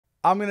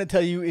I'm going to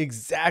tell you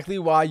exactly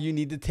why you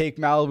need to take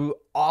Malibu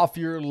off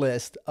your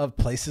list of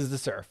places to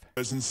surf.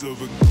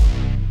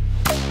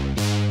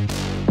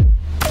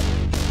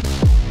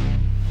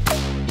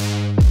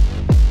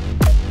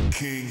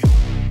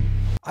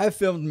 I've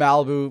filmed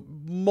Malibu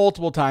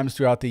multiple times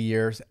throughout the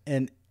years,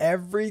 and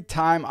every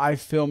time I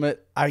film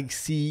it, I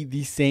see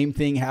the same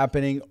thing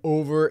happening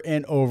over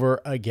and over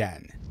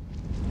again.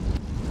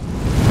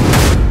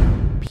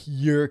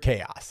 Pure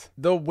chaos.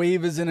 The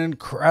wave is an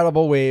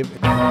incredible wave.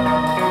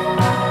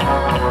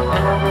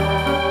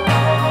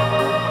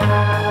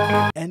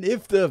 And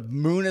if the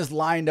moon is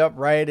lined up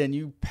right and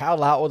you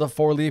paddle out with a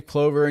 4-leaf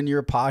clover in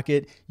your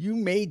pocket, you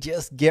may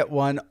just get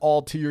one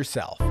all to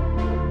yourself.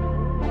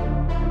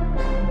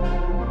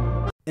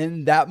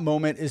 And that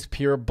moment is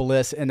pure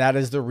bliss, and that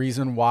is the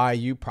reason why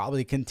you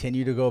probably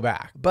continue to go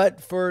back.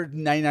 But for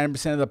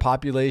 99% of the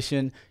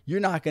population, you're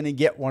not going to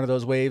get one of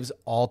those waves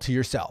all to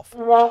yourself.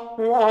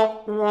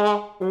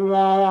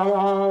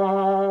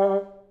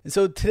 And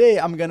so today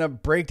I'm going to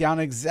break down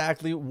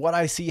exactly what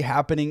I see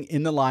happening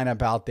in the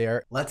lineup out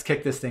there. Let's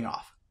kick this thing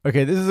off.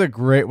 Okay, this is a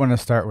great one to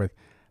start with.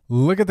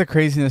 Look at the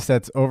craziness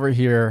that's over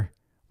here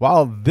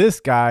while this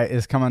guy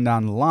is coming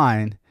down the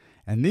line.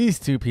 And these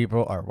two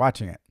people are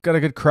watching it. Got a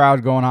good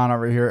crowd going on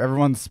over here.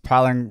 Everyone's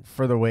paddling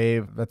for the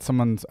wave that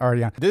someone's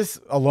already on. This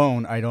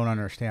alone, I don't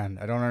understand.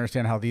 I don't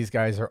understand how these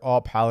guys are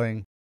all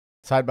paddling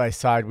side by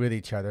side with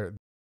each other.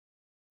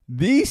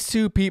 These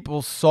two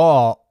people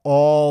saw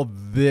all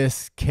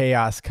this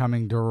chaos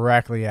coming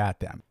directly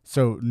at them.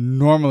 So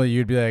normally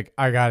you'd be like,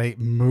 I gotta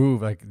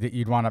move. Like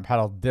you'd want to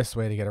paddle this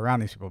way to get around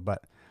these people.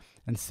 But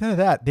instead of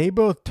that, they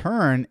both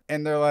turn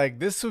and they're like,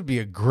 this would be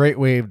a great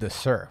wave to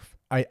surf.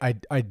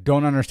 I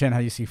don't understand how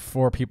you see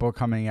 4 people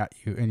coming at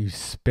you and you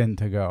spin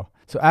to go.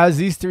 So as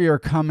these 3 are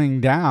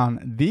coming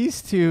down,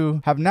 these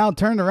 2 have now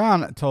turned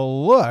around to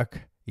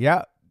look.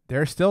 Yeah,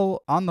 they're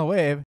still on the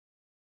wave.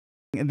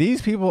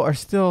 These people are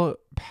still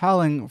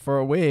paddling for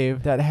a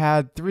wave that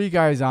had 3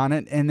 guys on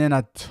it and then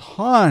a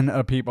ton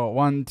of people.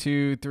 1,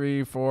 2,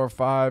 3, 4,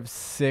 5,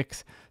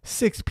 6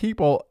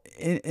 people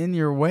in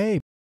your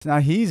wave. Now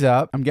he's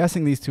up. I'm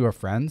guessing these 2 are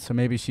friends. So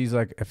maybe she's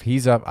like, if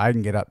he's up, I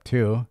can get up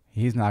too.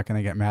 He's not going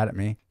to get mad at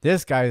me.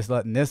 This guy is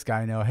letting this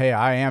guy know, hey,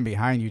 I am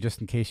behind you just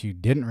in case you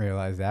didn't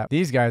realize that.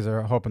 These guys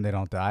are hoping they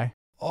don't die.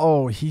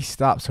 Oh, he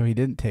stopped so he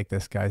didn't take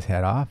this guy's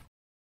head off.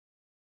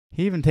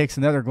 He even takes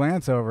another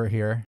glance over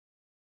here.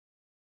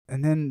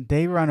 And then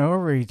they run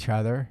over each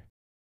other.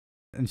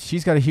 And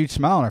she's got a huge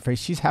smile on her face.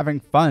 She's having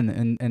fun.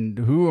 And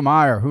who am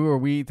I or who are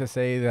we to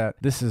say that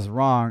this is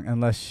wrong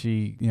unless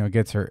she,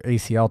 gets her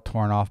ACL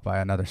torn off by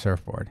another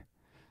surfboard.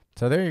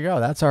 So there you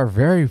go. That's our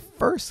very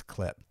first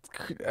clip.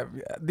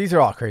 These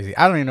are all crazy.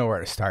 I don't even know where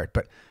to start,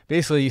 but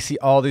basically you see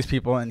all these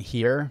people in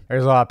here.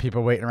 There's a lot of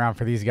people waiting around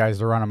for these guys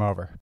to run them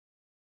over.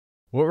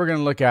 What we're going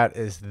to look at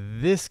is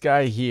this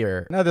guy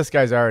here. Now this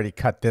guy's already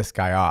cut this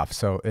guy off,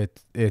 so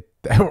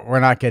we're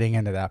not getting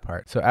into that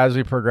part. So as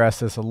we progress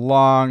this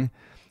along,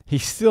 he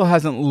still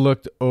hasn't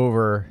looked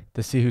over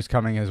to see who's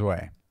coming his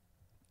way.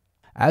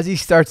 As he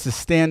starts to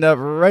stand up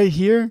right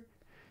here,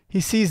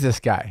 he sees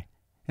this guy.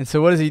 And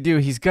so what does he do?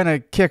 He's going to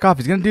kick off.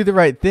 He's going to do the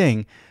right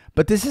thing.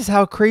 But this is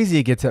how crazy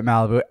it gets at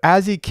Malibu.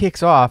 As he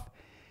kicks off,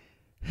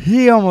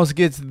 he almost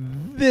gets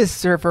this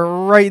surfer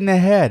right in the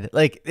head.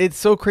 Like, it's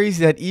so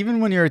crazy that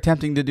even when you're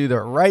attempting to do the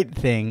right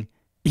thing,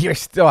 you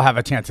still have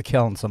a chance of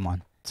killing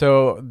someone.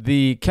 So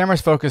the camera's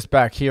focused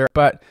back here,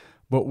 but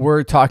what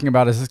we're talking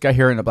about is this guy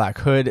here in the black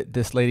hood,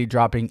 this lady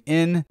dropping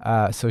in.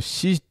 So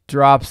she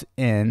drops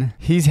in.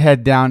 He's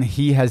head down.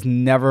 He has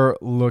never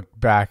looked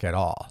back at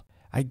all.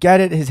 I get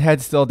it. His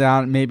head's still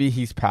down. Maybe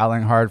he's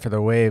paddling hard for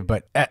the wave,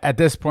 but at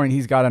this point,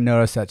 he's got to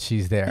notice that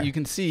she's there. You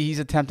can see he's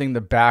attempting to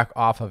back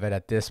off of it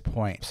at this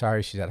point.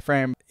 Sorry, she's out of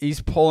frame.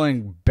 He's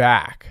pulling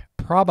back.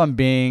 Problem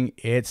being,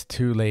 it's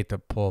too late to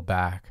pull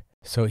back.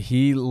 So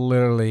he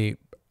literally,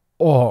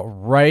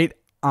 right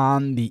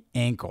on the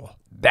ankle.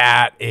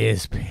 That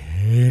is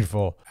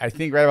painful. I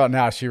think right about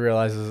now, she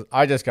realizes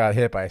I just got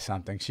hit by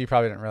something. She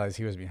probably didn't realize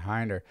he was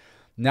behind her.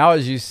 Now,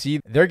 as you see,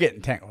 they're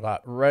getting tangled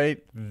up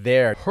right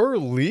there. Her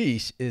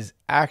leash is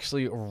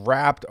actually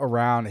wrapped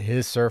around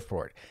his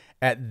surfboard.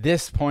 At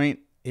this point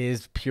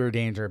is pure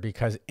danger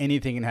because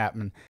anything can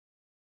happen.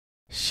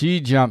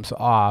 She jumps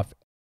off.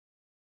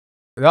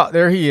 Oh,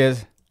 there he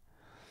is.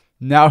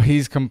 Now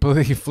he's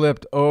completely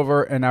flipped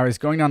over and now he's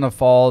going down the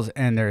falls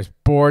and there's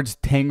boards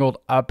tangled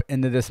up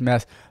into this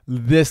mess.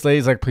 This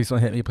lady's like, please don't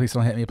hit me. Please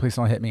don't hit me. Please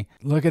don't hit me.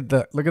 Look at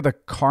the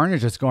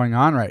carnage that's going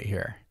on right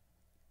here.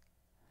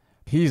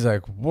 He's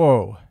like,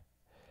 whoa.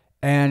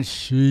 And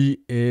she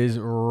is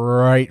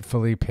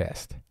rightfully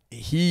pissed.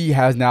 He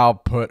has now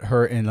put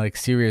her in like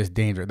serious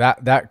danger.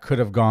 That could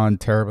have gone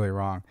terribly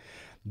wrong.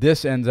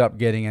 This ends up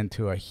getting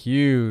into a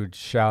huge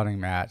shouting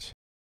match.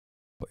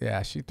 But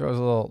yeah, she throws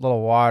a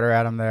little water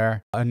at him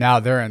there. And now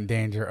they're in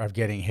danger of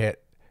getting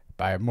hit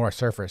by more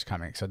surfers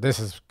coming. So this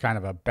is kind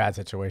of a bad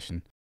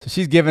situation. So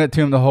she's giving it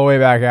to him the whole way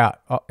back out.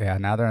 Oh yeah,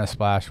 now they're in a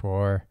splash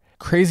war.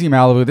 Crazy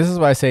Malibu. This is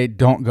why I say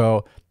don't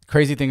go.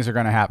 Crazy things are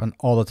going to happen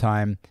all the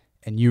time.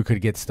 and you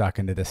could get stuck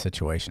into this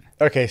situation.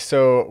 Okay,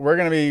 so we're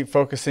going to be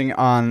focusing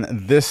on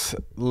this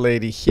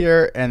lady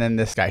here and then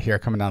this guy here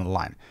coming down the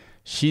line.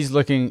 She's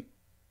looking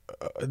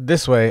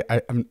this way.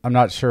 I'm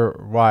not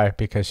sure why,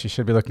 because she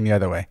should be looking the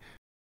other way.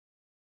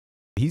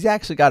 He's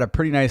actually got a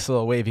pretty nice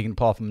little wave he can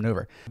pull off a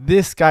maneuver.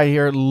 This guy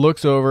here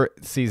looks over,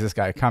 sees this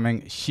guy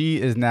coming. She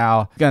is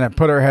now going to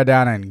put her head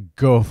down and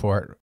go for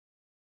it.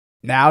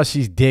 Now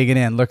she's digging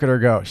in. Look at her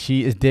go.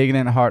 She is digging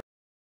in hard.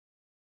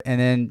 And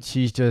then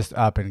she's just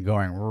up and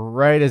going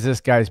right as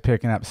this guy's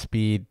picking up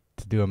speed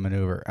to do a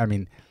maneuver. I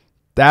mean,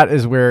 that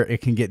is where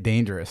it can get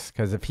dangerous,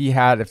 because if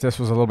this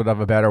was a little bit of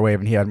a better wave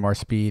and he had more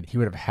speed, he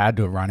would have had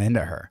to run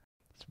into her.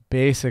 So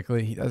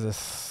basically, he does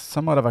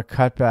somewhat of a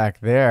cutback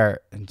there.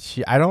 And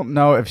I don't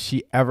know if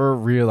she ever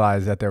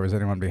realized that there was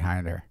anyone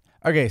behind her.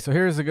 Okay, so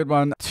here's a good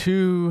one.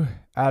 2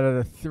 out of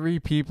the 3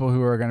 people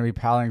who are going to be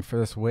paddling for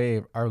this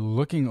wave are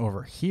looking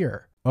over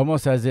here,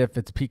 almost as if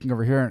it's peeking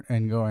over here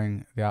and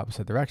going the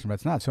opposite direction, but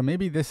it's not. So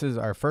maybe this is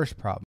our first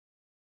problem.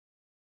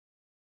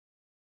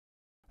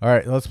 All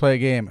right, let's play a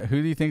game.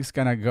 Who do you think is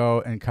going to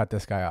go and cut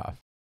this guy off?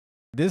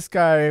 This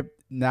guy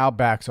now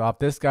backs off.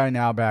 This guy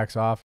now backs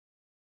off.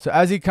 So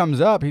as he comes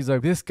up, he's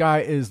like, this guy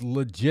is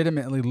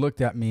legitimately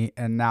looked at me,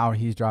 and now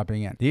he's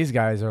dropping in. These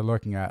guys are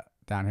looking at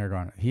down here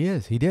going,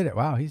 he did it.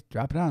 Wow, he's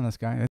dropping on this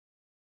guy.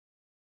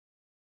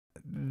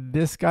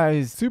 This guy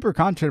is super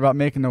confident about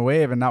making the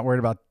wave and not worried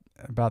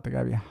about the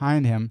guy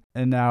behind him.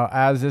 And now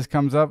as this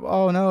comes up,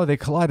 oh no, they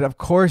collided. Of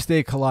course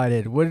they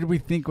collided. What did we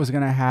think was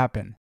going to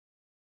happen?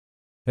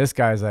 This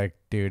guy's like,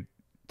 dude,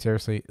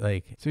 seriously,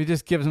 like, so he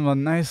just gives him a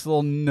nice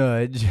little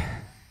nudge.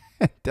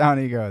 Down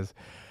he goes.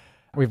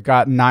 We've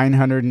got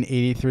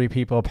 983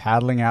 people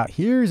paddling out.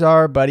 Here's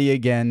our buddy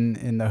again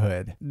in the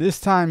hood.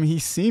 This time he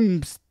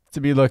seems to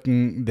be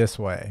looking this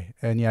way,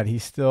 and yet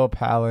he's still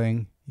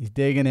paddling. He's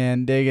digging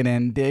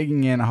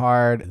in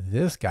hard.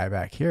 This guy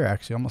back here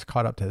actually almost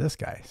caught up to this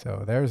guy.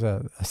 So there's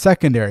a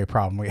secondary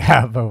problem we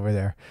have over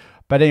there.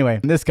 But anyway,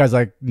 this guy's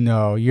like,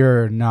 no,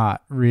 you're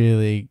not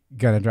really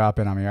going to drop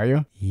in on me, are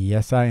you?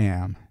 Yes, I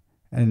am.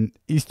 And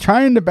he's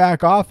trying to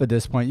back off at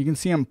this point. You can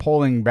see him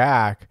pulling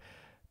back,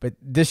 but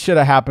this should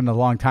have happened a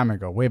long time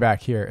ago, way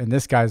back here. And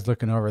this guy's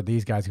looking over at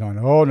these guys going,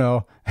 oh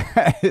no,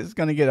 it's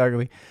going to get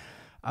ugly.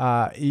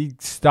 He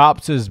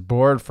stops his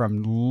board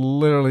from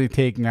literally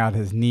taking out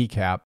his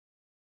kneecap.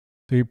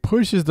 So he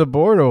pushes the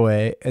board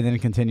away and then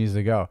continues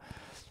to go.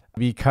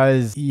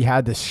 Because he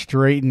had to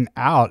straighten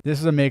out. This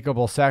is a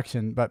makeable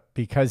section, but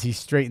because he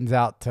straightens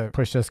out to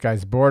push this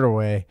guy's board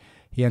away,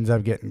 he ends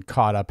up getting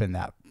caught up in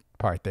that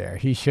part there.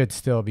 He should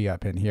still be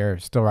up in here,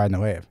 still riding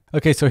the wave.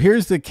 Okay, so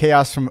here's the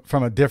chaos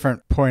from a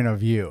different point of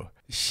view.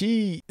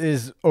 She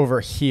is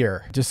over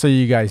here. Just so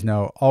you guys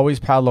know, always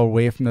paddle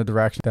away from the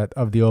direction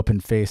of the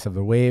open face of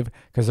the wave,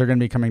 because they're going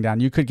to be coming down.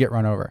 You could get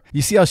run over.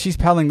 You see how she's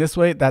paddling this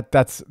way?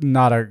 That's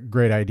not a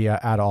great idea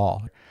at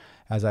all.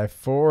 As I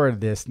forward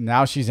this,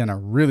 now she's in a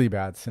really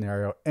bad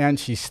scenario, and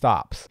she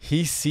stops.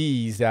 He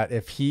sees that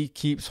if he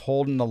keeps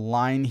holding the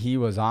line he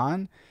was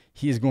on,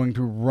 he is going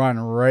to run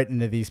right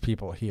into these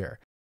people here.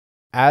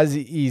 As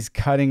he's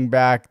cutting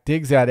back,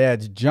 digs that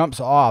edge, jumps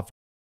off.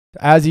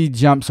 As he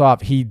jumps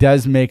off, he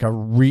does make a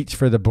reach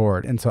for the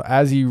board. And so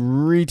as he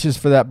reaches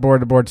for that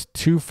board, the board's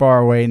too far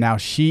away. Now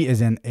she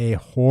is in a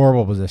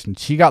horrible position.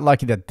 She got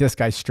lucky that this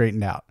guy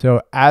straightened out.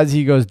 So as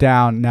he goes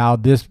down, now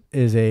this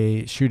is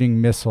a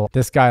shooting missile.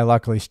 This guy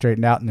luckily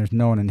straightened out and there's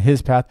no one in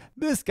his path.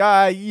 This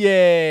guy,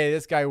 yay,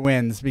 this guy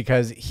wins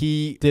because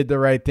he did the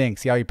right thing.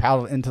 See how he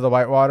paddled into the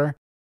whitewater?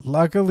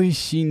 Luckily,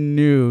 she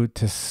knew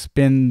to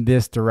spin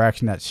this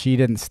direction, that she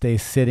didn't stay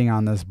sitting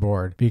on this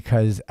board,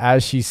 because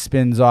as she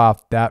spins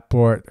off, that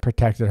board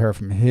protected her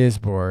from his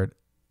board.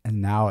 And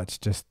now it's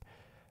just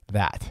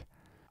that.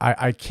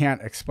 I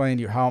can't explain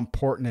to you how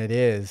important it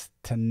is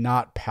to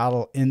not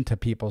paddle into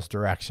people's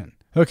direction.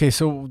 Okay,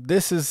 so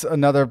this is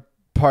another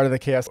part of the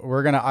chaos.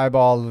 We're going to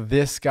eyeball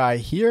this guy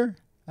here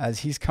as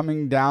he's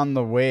coming down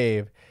the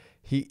wave.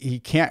 He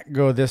can't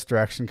go this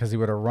direction because he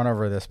would have run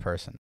over this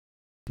person.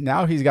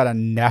 Now he's got to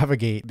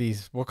navigate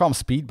these, we'll call them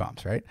speed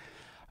bumps, right?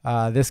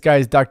 This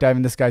guy's duck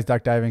diving. This guy's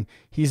duck diving.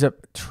 He's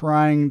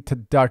trying to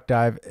duck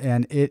dive,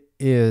 and it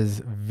is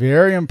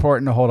very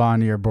important to hold on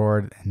to your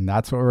board, and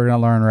that's what we're going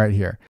to learn right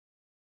here.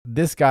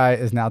 This guy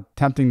is now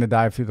attempting to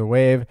dive through the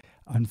wave.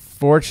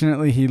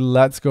 Unfortunately, he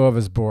lets go of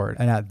his board,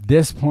 and at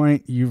this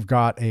point, you've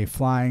got a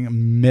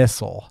flying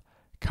missile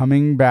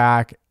coming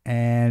back,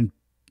 and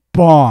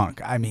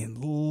bonk. I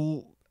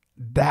mean,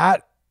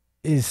 that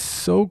is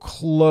so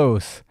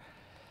close.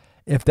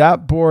 If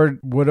that board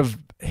would have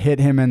hit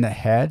him in the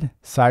head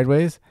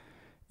sideways,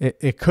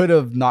 it could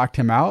have knocked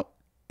him out.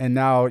 And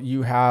now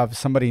you have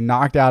somebody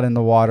knocked out in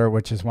the water,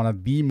 which is one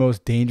of the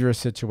most dangerous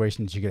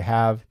situations you could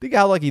have. Think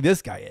how lucky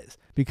this guy is,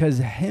 because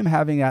him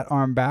having that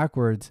arm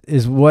backwards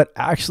is what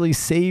actually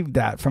saved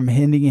that from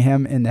hitting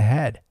him in the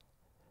head.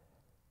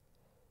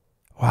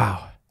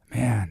 Wow,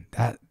 man,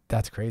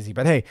 That's crazy.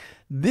 But hey,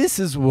 this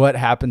is what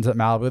happens at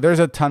Malibu. There's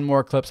a ton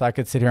more clips I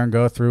could sit here and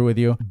go through with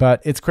you,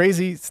 but it's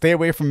crazy. Stay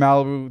away from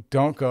Malibu.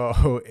 Don't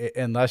go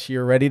unless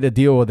you're ready to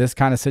deal with this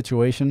kind of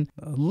situation.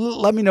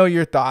 Let me know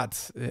your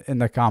thoughts in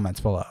the comments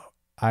below.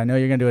 I know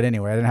you're going to do it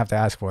anyway. I didn't have to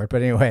ask for it.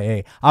 But anyway,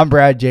 hey, I'm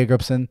Brad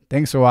Jacobson.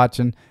 Thanks for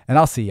watching, and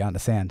I'll see you on the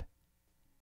sand.